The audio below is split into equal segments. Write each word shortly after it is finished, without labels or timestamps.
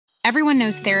Everyone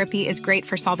knows therapy is great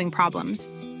for solving problems,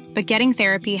 but getting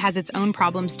therapy has its own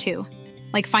problems too,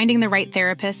 like finding the right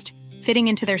therapist, fitting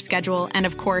into their schedule, and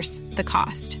of course, the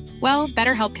cost. Well,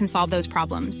 BetterHelp can solve those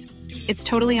problems. It's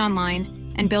totally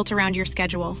online and built around your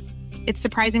schedule. It's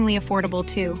surprisingly affordable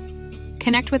too.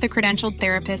 Connect with a credentialed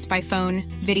therapist by phone,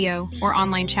 video, or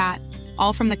online chat,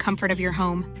 all from the comfort of your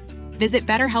home. Visit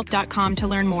BetterHelp.com to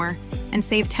learn more and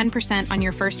save 10% on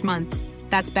your first month.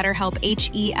 That's BetterHelp,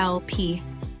 H-E-L-P.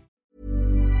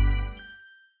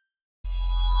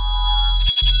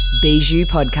 Bijou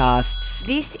Podcasts.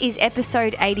 This is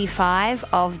episode 85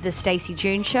 of The Stacey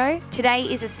June Show. Today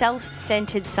is a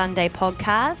self-centered Sunday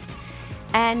podcast,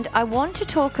 and I want to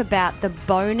talk about the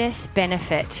bonus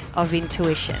benefit of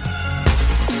intuition.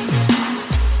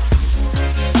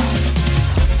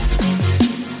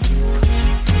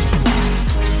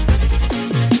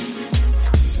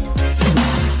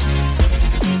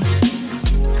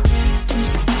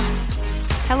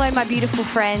 Hello, my beautiful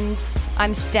friends.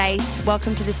 I'm Stace.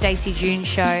 Welcome to the Stacey June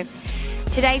Show.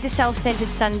 Today's a self-centered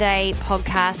Sunday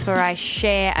podcast where I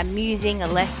share a musing, a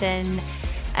lesson,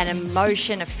 an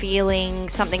emotion, a feeling,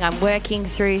 something I'm working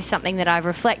through, something that I've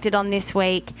reflected on this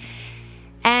week.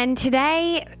 And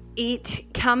today it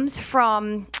comes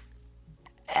from,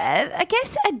 I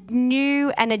guess, a new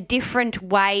and a different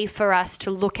way for us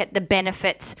to look at the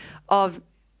benefits of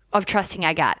trusting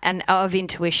our gut and of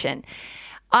intuition.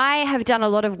 I have done a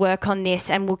lot of work on this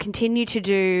and will continue to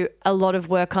do a lot of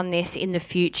work on this in the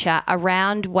future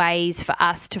around ways for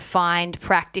us to find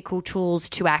practical tools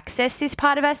to access this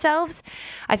part of ourselves.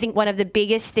 I think one of the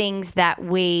biggest things that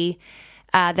we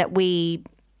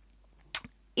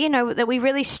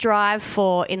really strive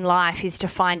for in life is to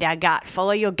find our gut.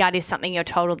 Follow your gut is something you're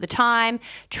told all the time.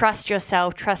 Trust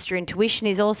yourself, trust your intuition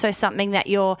is also something that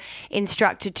you're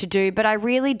instructed to do. But I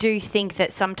really do think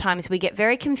that sometimes we get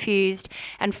very confused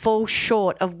and fall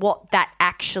short of what that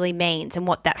actually means and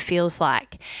what that feels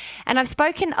like. And I've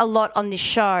spoken a lot on this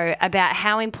show about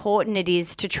how important it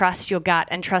is to trust your gut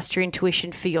and trust your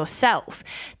intuition for yourself,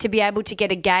 to be able to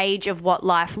get a gauge of what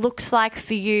life looks like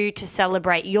for you, to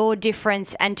celebrate your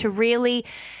difference, and to really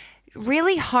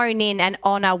hone in and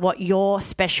honor what your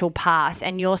special path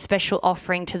and your special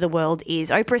offering to the world is.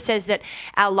 Oprah says that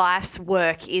our life's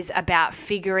work is about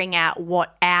figuring out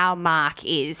what our mark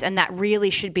is, and that really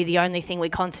should be the only thing we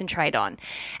concentrate on.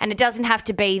 And it doesn't have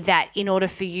to be that in order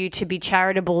for you to be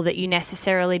charitable that you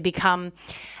necessarily become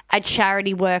a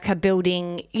charity worker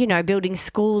building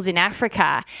schools in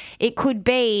Africa. It could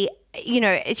be,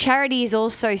 charity is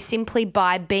also simply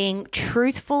by being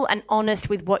truthful and honest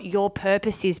with what your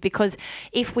purpose is, because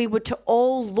if we were to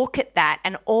all look at that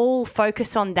and all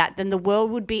focus on that, then the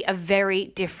world would be a very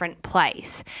different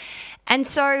place. And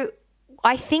so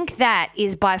I think that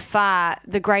is by far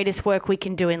the greatest work we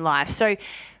can do in life. So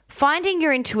finding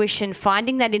your intuition,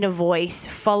 finding that inner voice,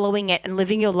 following it and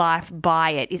living your life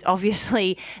by it is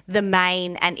obviously the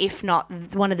main, and if not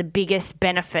one of the biggest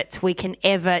benefits we can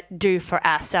ever do for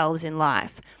ourselves in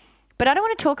life. But I don't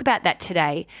want to talk about that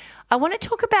today. I want to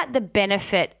talk about the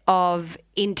benefit of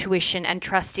intuition and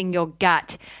trusting your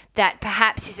gut that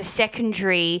perhaps is a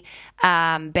secondary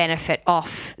benefit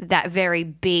off that very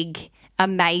big,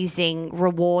 amazing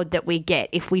reward that we get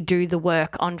if we do the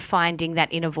work on finding that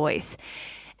inner voice.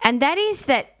 And that is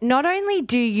that not only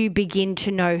do you begin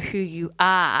to know who you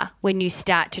are when you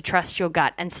start to trust your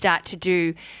gut and start to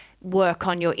do work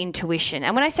on your intuition.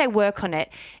 And when I say work on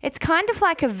it, it's kind of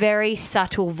like a very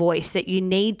subtle voice that you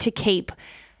need to keep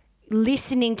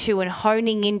listening to and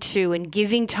honing into and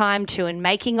giving time to and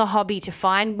making a hobby to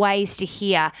find ways to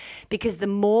hear, because the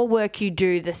more work you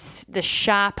do, the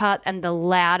sharper and the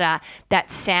louder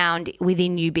that sound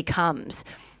within you becomes.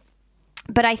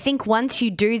 But I think once you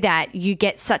do that, you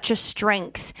get such a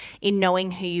strength in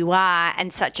knowing who you are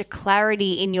and such a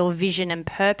clarity in your vision and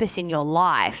purpose in your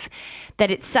life that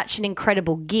it's such an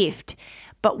incredible gift.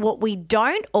 But what we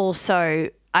don't also,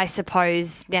 I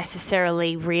suppose,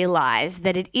 necessarily realize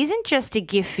that it isn't just a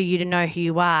gift for you to know who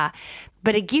you are,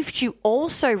 but a gift you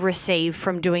also receive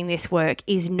from doing this work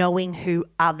is knowing who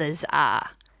others are.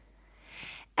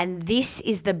 And this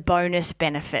is the bonus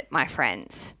benefit, my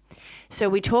friends. So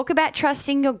we talk about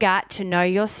trusting your gut to know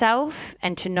yourself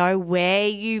and to know where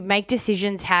you make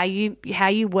decisions, how you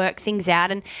work things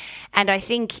out. And I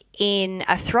think in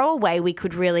a throwaway we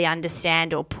could really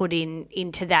understand or put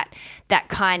into that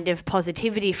kind of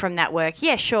positivity from that work.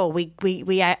 Yeah, sure,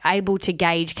 we are able to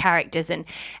gauge characters and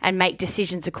make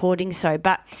decisions according so.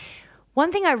 But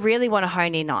one thing I really want to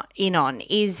hone in on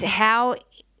is how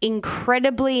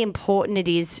incredibly important it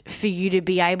is for you to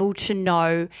be able to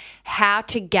know how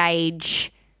to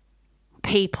gauge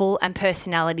people and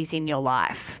personalities in your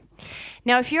life.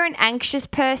 Now, if you're an anxious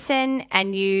person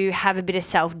and you have a bit of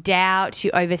self-doubt,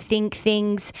 you overthink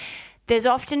things, there's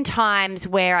often times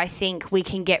where I think we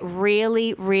can get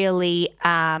really, really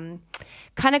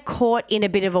kind of caught in a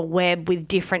bit of a web with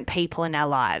different people in our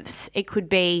lives. It could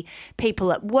be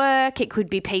people at work, it could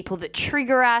be people that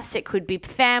trigger us, it could be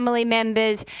family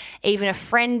members, even a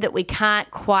friend that we can't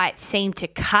quite seem to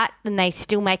cut and they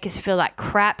still make us feel like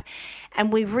crap.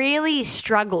 And we really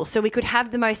struggle. So we could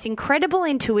have the most incredible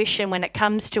intuition when it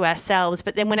comes to ourselves,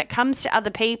 but then when it comes to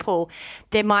other people,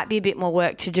 there might be a bit more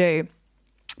work to do.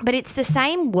 But it's the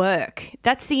same work.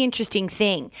 That's the interesting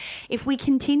thing. If we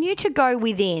continue to go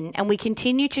within and we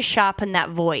continue to sharpen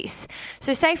that voice.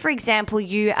 So say, for example,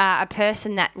 you are a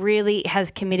person that really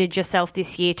has committed yourself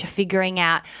this year to figuring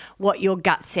out what your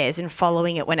gut says and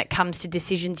following it when it comes to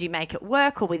decisions you make at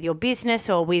work or with your business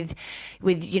or with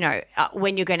when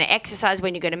you're going to exercise,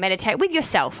 when you're going to meditate, with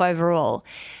yourself overall.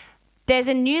 There's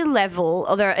a new level,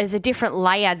 or there is a different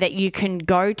layer that you can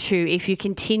go to if you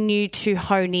continue to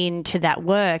hone in to that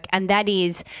work, and that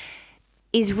is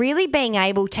really being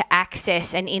able to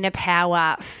access an inner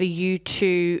power for you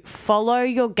to follow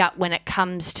your gut when it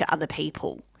comes to other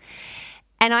people.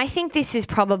 And I think this is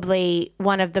probably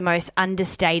one of the most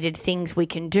understated things we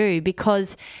can do,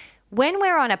 because when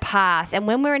we're on a path and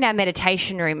when we're in our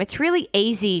meditation room, it's really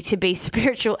easy to be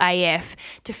spiritual AF,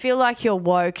 to feel like you're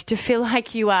woke, to feel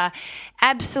like you are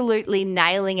absolutely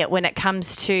nailing it when it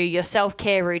comes to your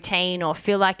self-care routine, or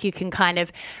feel like you can kind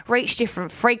of reach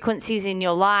different frequencies in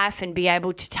your life and be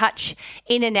able to touch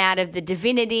in and out of the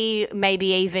divinity.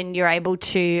 Maybe even you're able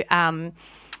to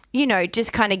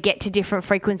just kind of get to different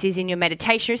frequencies in your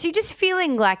meditation. So you're just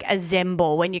feeling like a Zen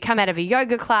ball when you come out of a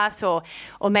yoga class or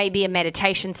maybe a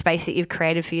meditation space that you've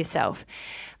created for yourself.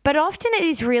 But often it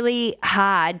is really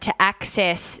hard to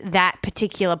access that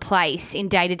particular place in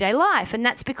day-to-day life. And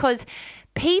that's because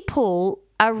people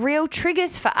are real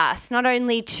triggers for us, not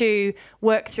only to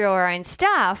work through our own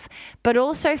stuff, but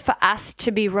also for us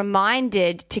to be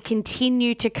reminded to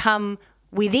continue to come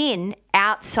within,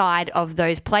 outside of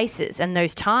those places and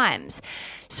those times.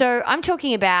 So I'm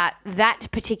talking about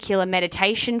that particular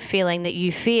meditation feeling that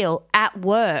you feel at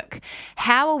work.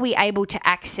 How are we able to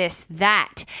access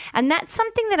that? And that's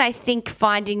something that I think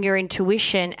finding your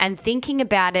intuition and thinking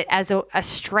about it as a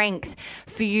strength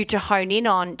for you to hone in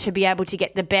on, to be able to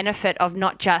get the benefit of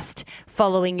not just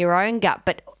following your own gut,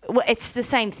 but it's the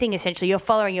same thing essentially. You're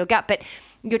following your gut, but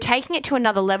you're taking it to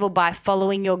another level by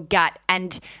following your gut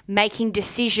and making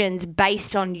decisions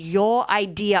based on your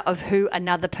idea of who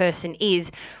another person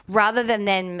is, rather than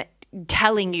them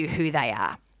telling you who they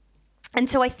are. And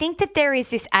so I think that there is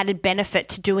this added benefit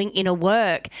to doing inner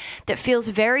work that feels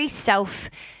very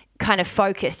kind of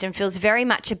focused and feels very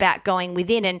much about going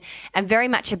within and very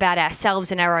much about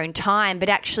ourselves and our own time. But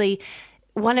actually,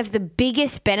 one of the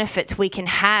biggest benefits we can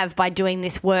have by doing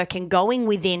this work and going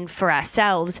within for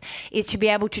ourselves is to be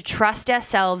able to trust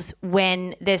ourselves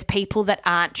when there's people that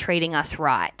aren't treating us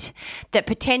right. That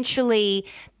potentially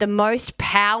the most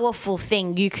powerful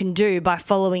thing you can do by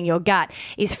following your gut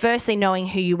is firstly knowing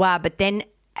who you are, but then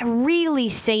really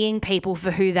seeing people for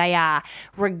who they are,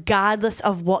 regardless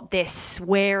of what they're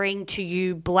swearing to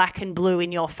you black and blue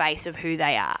in your face of who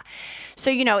they are.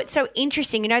 So, it's so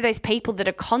interesting, those people that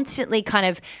are constantly kind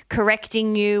of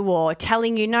correcting you or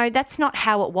telling you, no, that's not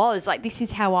how it was. Like, this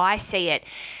is how I see it.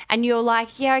 And you're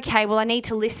like, yeah, okay, well, I need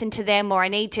to listen to them, or I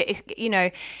need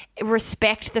to,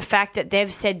 respect the fact that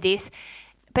they've said this.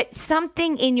 But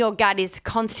something in your gut is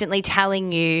constantly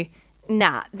telling you,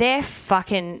 nah, they're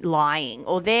fucking lying,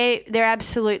 or they're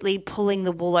absolutely pulling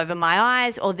the wool over my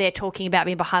eyes, or they're talking about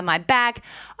me behind my back.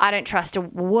 I don't trust a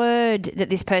word that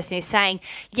this person is saying,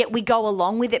 yet we go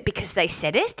along with it because they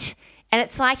said it. And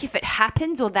it's like, if it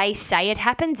happens or they say it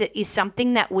happens, it is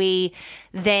something that we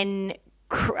then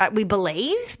we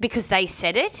believe because they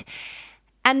said it.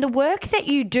 And the work that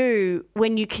you do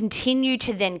when you continue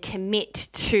to then commit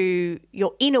to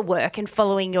your inner work and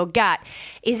following your gut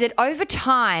is that over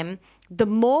time, the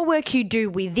more work you do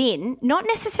within, not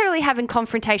necessarily having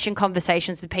confrontation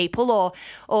conversations with people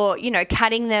or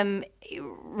cutting them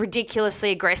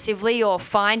ridiculously aggressively or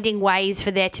finding ways for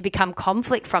there to become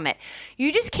conflict from it.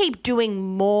 You just keep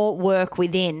doing more work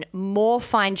within, more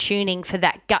fine-tuning for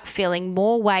that gut feeling,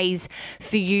 more ways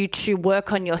for you to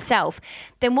work on yourself.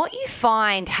 Then what you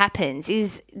find happens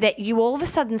is that you all of a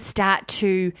sudden start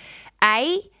to,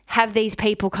 have these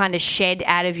people kind of shed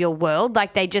out of your world,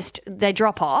 like they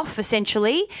drop off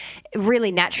essentially,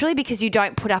 really naturally, because you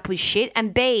don't put up with shit.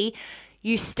 And B,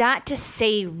 you start to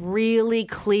see really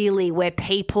clearly where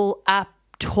people are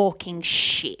talking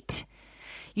shit.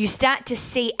 You start to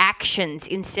see actions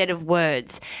instead of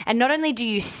words. And not only do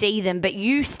you see them, but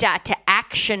you start to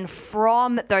action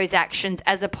from those actions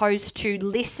as opposed to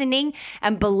listening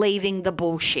and believing the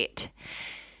bullshit.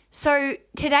 So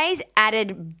today's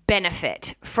added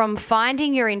benefit from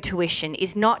finding your intuition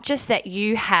is not just that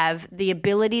you have the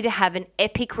ability to have an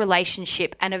epic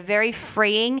relationship and a very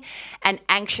freeing and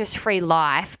anxious-free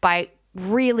life by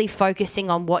really focusing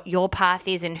on what your path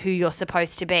is and who you're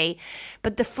supposed to be.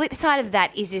 But the flip side of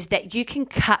that is that you can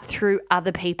cut through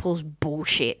other people's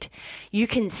bullshit. You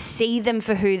can see them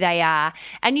for who they are.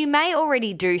 And you may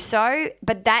already do so,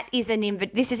 but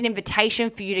this is an invitation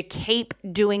for you to keep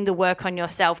doing the work on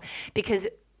yourself, because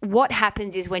what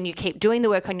happens is when you keep doing the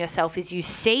work on yourself is you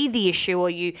see the issue, or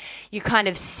you kind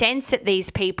of sense that these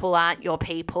people aren't your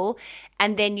people,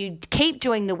 and then you keep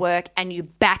doing the work and you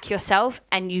back yourself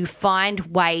and you find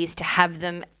ways to have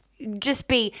them just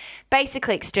be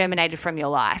basically exterminated from your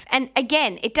life. And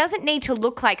again, it doesn't need to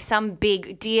look like some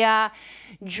big, dear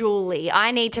Julie,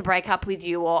 I need to break up with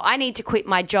you, or I need to quit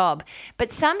my job.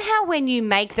 But somehow when you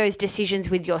make those decisions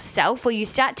with yourself, or you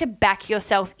start to back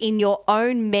yourself in your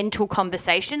own mental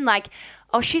conversation, like,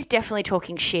 oh, she's definitely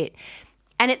talking shit.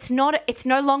 And it's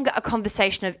no longer a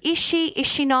conversation of, is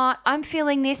she not? I'm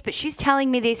feeling this, but she's telling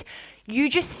me this. You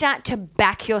just start to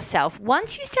back yourself.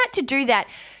 Once you start to do that,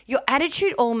 your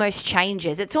attitude almost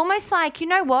changes. It's almost like, you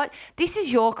know what? This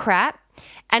is your crap.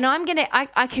 And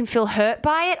I can feel hurt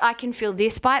by it. I can feel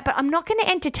this by it, but I'm not going to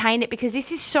entertain it, because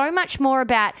this is so much more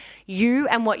about you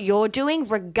and what you're doing,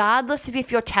 regardless of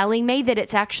if you're telling me that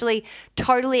it's actually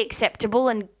totally acceptable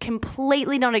and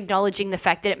completely not acknowledging the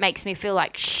fact that it makes me feel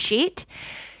like shit.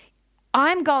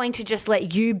 I'm going to just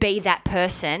let you be that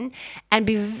person and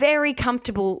be very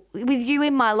comfortable with you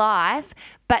in my life,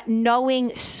 but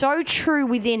knowing so true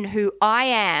within who I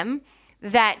am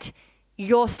that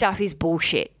your stuff is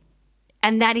bullshit.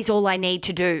 And that is all I need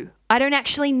to do. I don't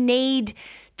actually need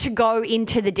to go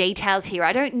into the details here.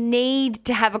 I don't need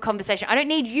to have a conversation. I don't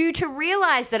need you to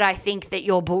realize that I think that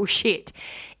you're bullshit.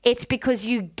 It's because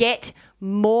you get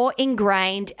more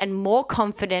ingrained and more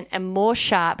confident and more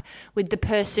sharp with the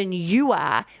person you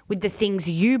are, with the things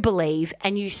you believe,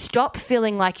 and you stop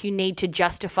feeling like you need to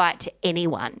justify it to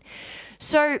anyone.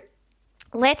 So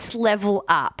let's level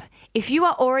up. If you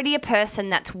are already a person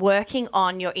that's working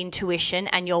on your intuition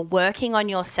and you're working on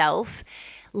yourself,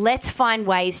 let's find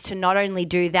ways to not only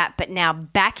do that, but now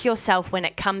back yourself when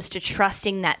it comes to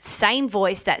trusting that same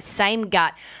voice, that same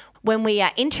gut, when we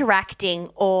are interacting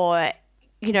or,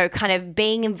 kind of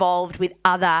being involved with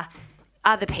other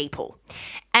people.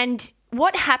 And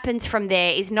what happens from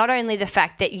there is not only the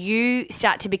fact that you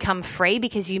start to become free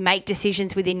because you make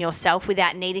decisions within yourself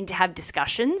without needing to have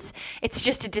discussions. It's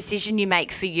just a decision you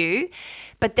make for you.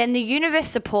 But then the universe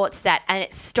supports that, and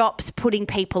it stops putting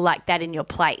people like that in your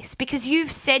place, because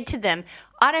you've said to them,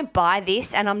 I don't buy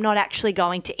this and I'm not actually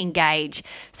going to engage.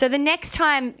 So the next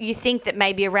time you think that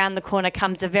maybe around the corner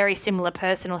comes a very similar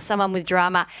person or someone with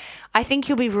drama, I think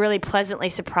you'll be really pleasantly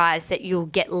surprised that you'll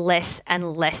get less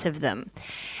and less of them.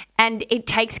 And it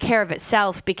takes care of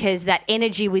itself, because that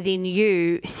energy within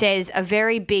you says a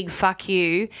very big fuck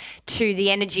you to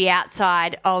the energy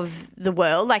outside of the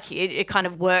world. Like it kind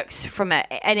of works from an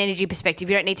energy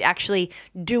perspective. You don't need to actually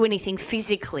do anything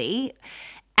physically.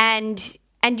 And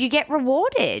you get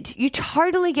rewarded. You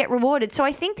totally get rewarded. So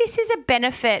I think this is a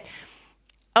benefit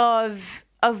of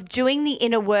doing the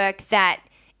inner work that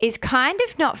is kind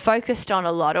of not focused on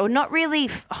a lot, or not really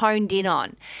honed in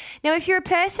on. Now, if you're a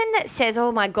person that says,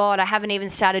 oh my God, I haven't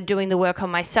even started doing the work on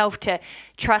myself to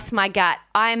trust my gut,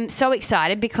 I'm so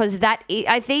excited, because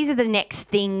these are the next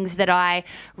things that I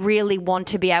really want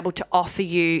to be able to offer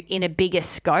you in a bigger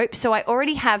scope. So I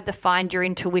already have the Find Your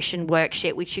Intuition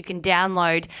worksheet, which you can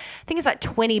download. I think it's like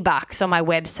 $20 on my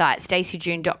website,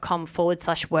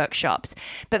 staceyjune.com/workshops.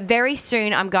 But very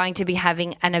soon I'm going to be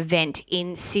having an event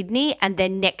in Sydney, and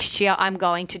then next year I'm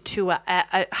going to tour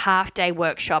a half-day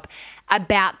workshop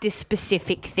about this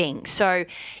specific thing. So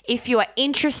if you are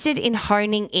interested in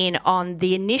honing in on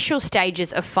the initial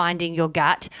stages of finding your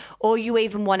gut, or you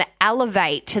even want to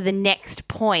elevate to the next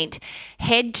point,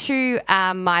 head to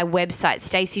my website,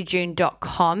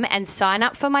 staceyjune.com, and sign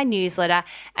up for my newsletter,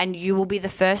 and you will be the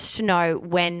first to know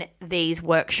when these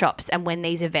workshops and when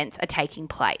these events are taking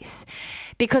place.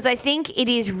 Because I think it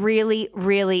is really,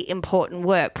 really important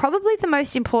work, probably the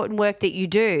most important work that you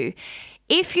do.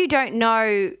 If you don't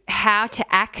know how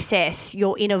to access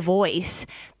your inner voice,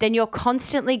 then you're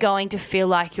constantly going to feel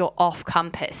like you're off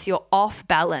compass, you're off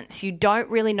balance, you don't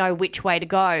really know which way to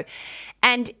go.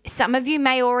 And some of you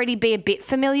may already be a bit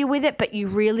familiar with it, but you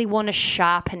really want to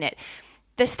sharpen it.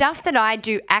 the stuff that I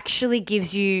do actually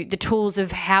gives you the tools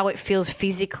of how it feels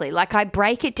physically. Like I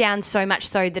break it down so much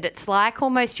so that it's like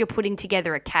almost you're putting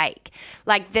together a cake.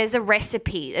 Like there's a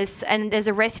recipe, and there's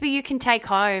a recipe you can take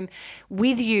home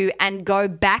with you and go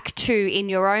back to in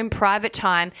your own private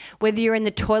time, whether you're in the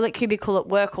toilet cubicle at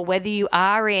work or whether you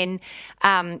are in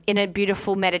a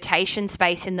beautiful meditation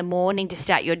space in the morning to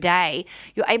start your day.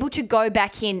 You're able to go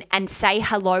back in and say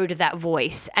hello to that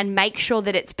voice and make sure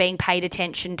that it's being paid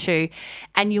attention to.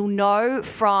 And you'll know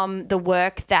from the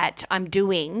work that I'm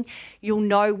doing, you'll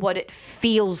know what it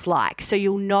feels like. So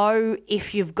you'll know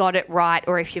if you've got it right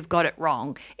or if you've got it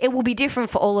wrong. It will be different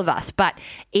for all of us, but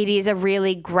it is a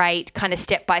really great kind of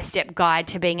step-by-step guide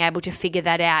to being able to figure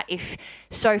that out. If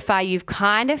so far you've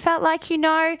kind of felt like you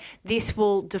know, this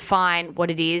will define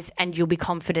what it is and you'll be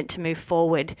confident to move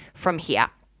forward from here.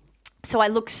 So I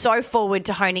look so forward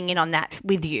to honing in on that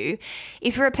with you.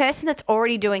 If you're a person that's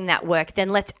already doing that work, then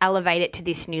let's elevate it to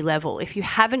this new level. If you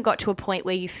haven't got to a point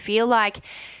where you feel like,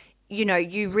 you know,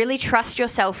 you really trust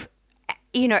yourself,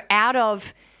 you know, out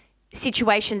of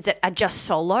situations that are just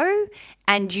solo,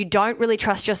 and you don't really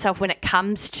trust yourself when it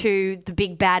comes to the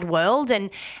big bad world, and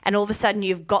all of a sudden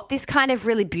you've got this kind of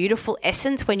really beautiful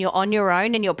essence when you're on your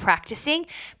own and you're practicing,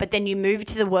 but then you move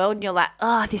to the world and you're like,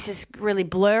 oh, this is really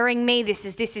blurring me. This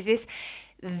is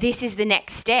the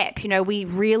next step. You know, we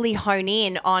really hone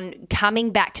in on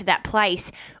coming back to that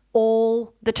place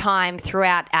all the time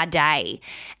throughout our day.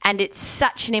 And it's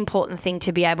such an important thing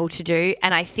to be able to do.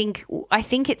 And I think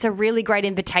it's a really great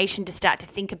invitation to start to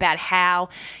think about how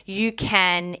you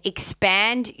can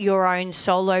expand your own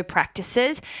solo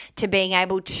practices to being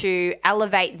able to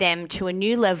elevate them to a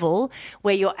new level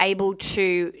where you're able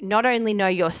to not only know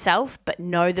yourself, but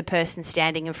know the person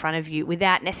standing in front of you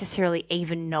without necessarily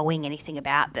even knowing anything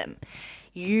about them.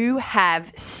 You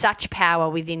have such power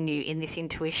within you in this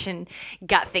intuition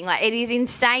gut thing. Like, it is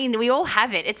insane. We all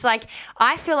have it. It's like,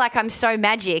 I feel like I'm so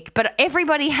magic, but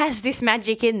everybody has this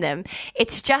magic in them.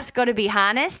 It's just got to be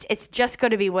harnessed. It's just got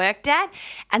to be worked at.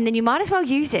 And then you might as well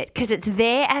use it because it's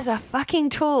there as a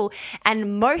fucking tool.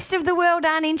 And most of the world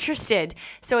aren't interested.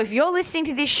 So if you're listening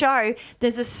to this show,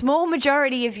 there's a small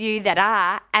majority of you that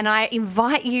are, and I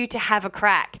invite you to have a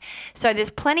crack. So there's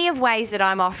plenty of ways that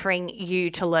I'm offering you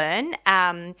to learn.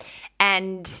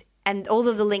 And all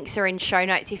of the links are in show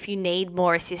notes if you need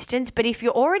more assistance. But if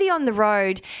you're already on the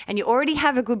road and you already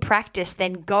have a good practice,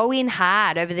 then go in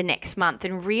hard over the next month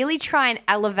and really try and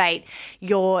elevate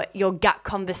your gut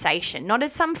conversation. Not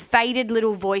as some faded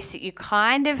little voice that you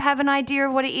kind of have an idea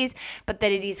of what it is, but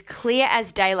that it is clear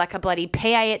as day, like a bloody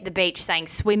PA at the beach saying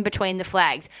swim between the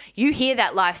flags. You hear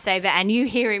that lifesaver and you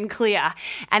hear him clear.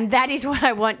 And that is what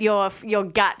I want your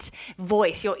gut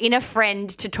voice, your inner friend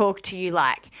to talk to you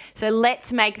like. So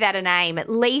let's make that an aim, at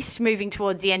least moving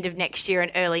towards the end of next year and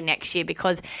early next year,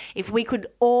 because if we could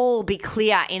all be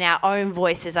clear in our own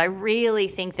voices, I really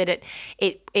think that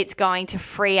it's going to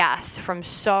free us from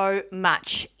so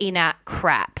much inner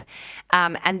crap,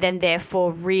 and then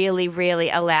therefore really, really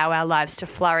allow our lives to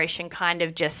flourish and kind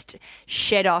of just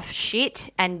shed off shit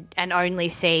and only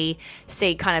see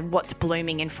kind of what's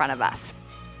blooming in front of us.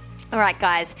 All right,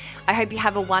 guys, I hope you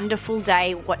have a wonderful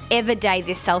day, whatever day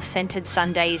this self-centered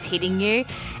Sunday is hitting you.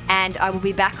 And I will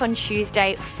be back on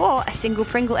Tuesday for a Single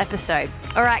Pringle episode.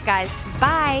 All right, guys,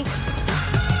 bye.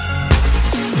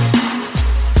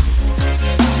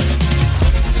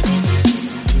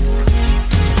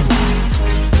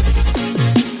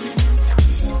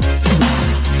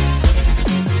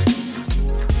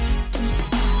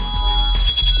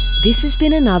 This has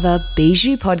been another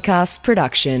Bijou Podcast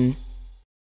production.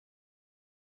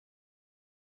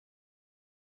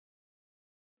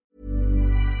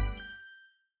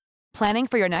 Planning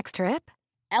for your next trip?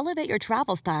 Elevate your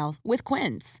travel style with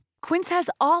Quince. Quince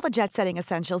has all the jet-setting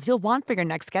essentials you'll want for your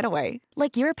next getaway,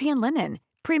 like European linen,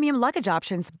 premium luggage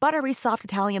options, buttery soft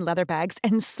Italian leather bags,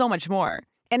 and so much more.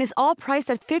 And is all priced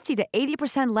at 50 to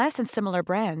 80% less than similar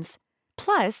brands.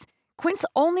 Plus, Quince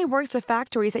only works with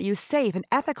factories that use safe and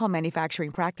ethical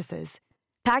manufacturing practices.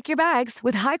 Pack your bags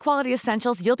with high-quality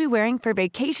essentials you'll be wearing for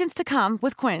vacations to come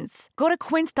with Quince. Go to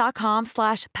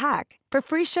quince.com/pack for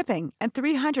free shipping and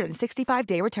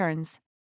 365-day returns.